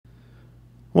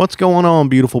What's going on,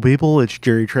 beautiful people? It's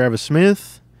Jerry Travis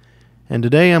Smith, and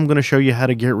today I'm going to show you how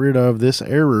to get rid of this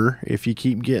error if you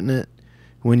keep getting it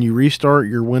when you restart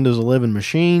your Windows 11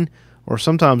 machine, or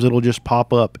sometimes it'll just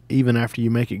pop up even after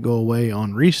you make it go away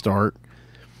on restart.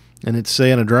 And it's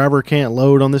saying a driver can't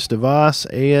load on this device,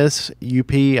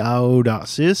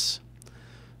 AsUpIo.sys.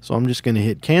 So I'm just going to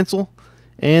hit cancel.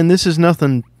 And this is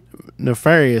nothing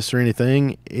nefarious or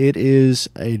anything. It is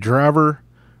a driver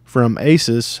from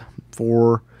ASUS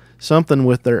for something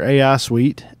with their AI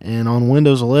suite. And on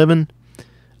Windows 11,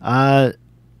 I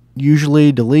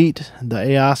usually delete the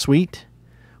AI suite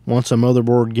once a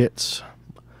motherboard gets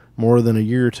more than a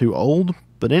year or two old.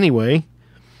 But anyway,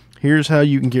 here's how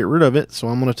you can get rid of it. So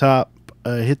I'm going to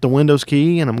hit the Windows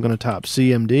key, and I'm going to type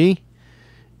CMD,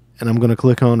 and I'm going to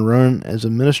click on Run as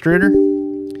Administrator.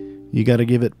 You got to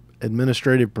give it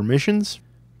administrative permissions.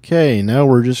 Okay, now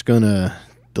we're just going to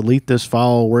delete this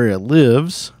file where it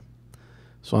lives.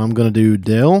 So I'm going to do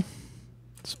del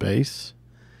space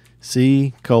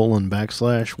C:\Windows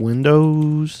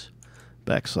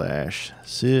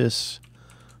 \sys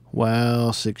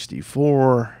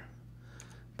wow64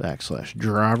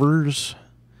 \drivers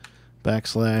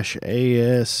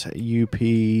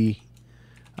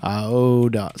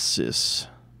 \AsUpIo.sys.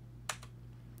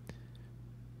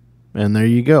 And there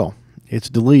you go. It's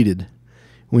deleted.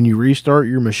 When you restart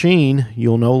your machine,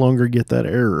 you'll no longer get that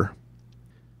error.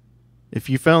 If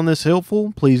you found this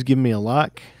helpful, please give me a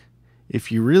like.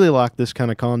 If you really like this kind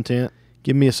of content,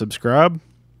 give me a subscribe.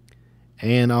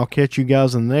 And I'll catch you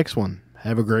guys in the next one.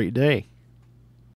 Have a great day.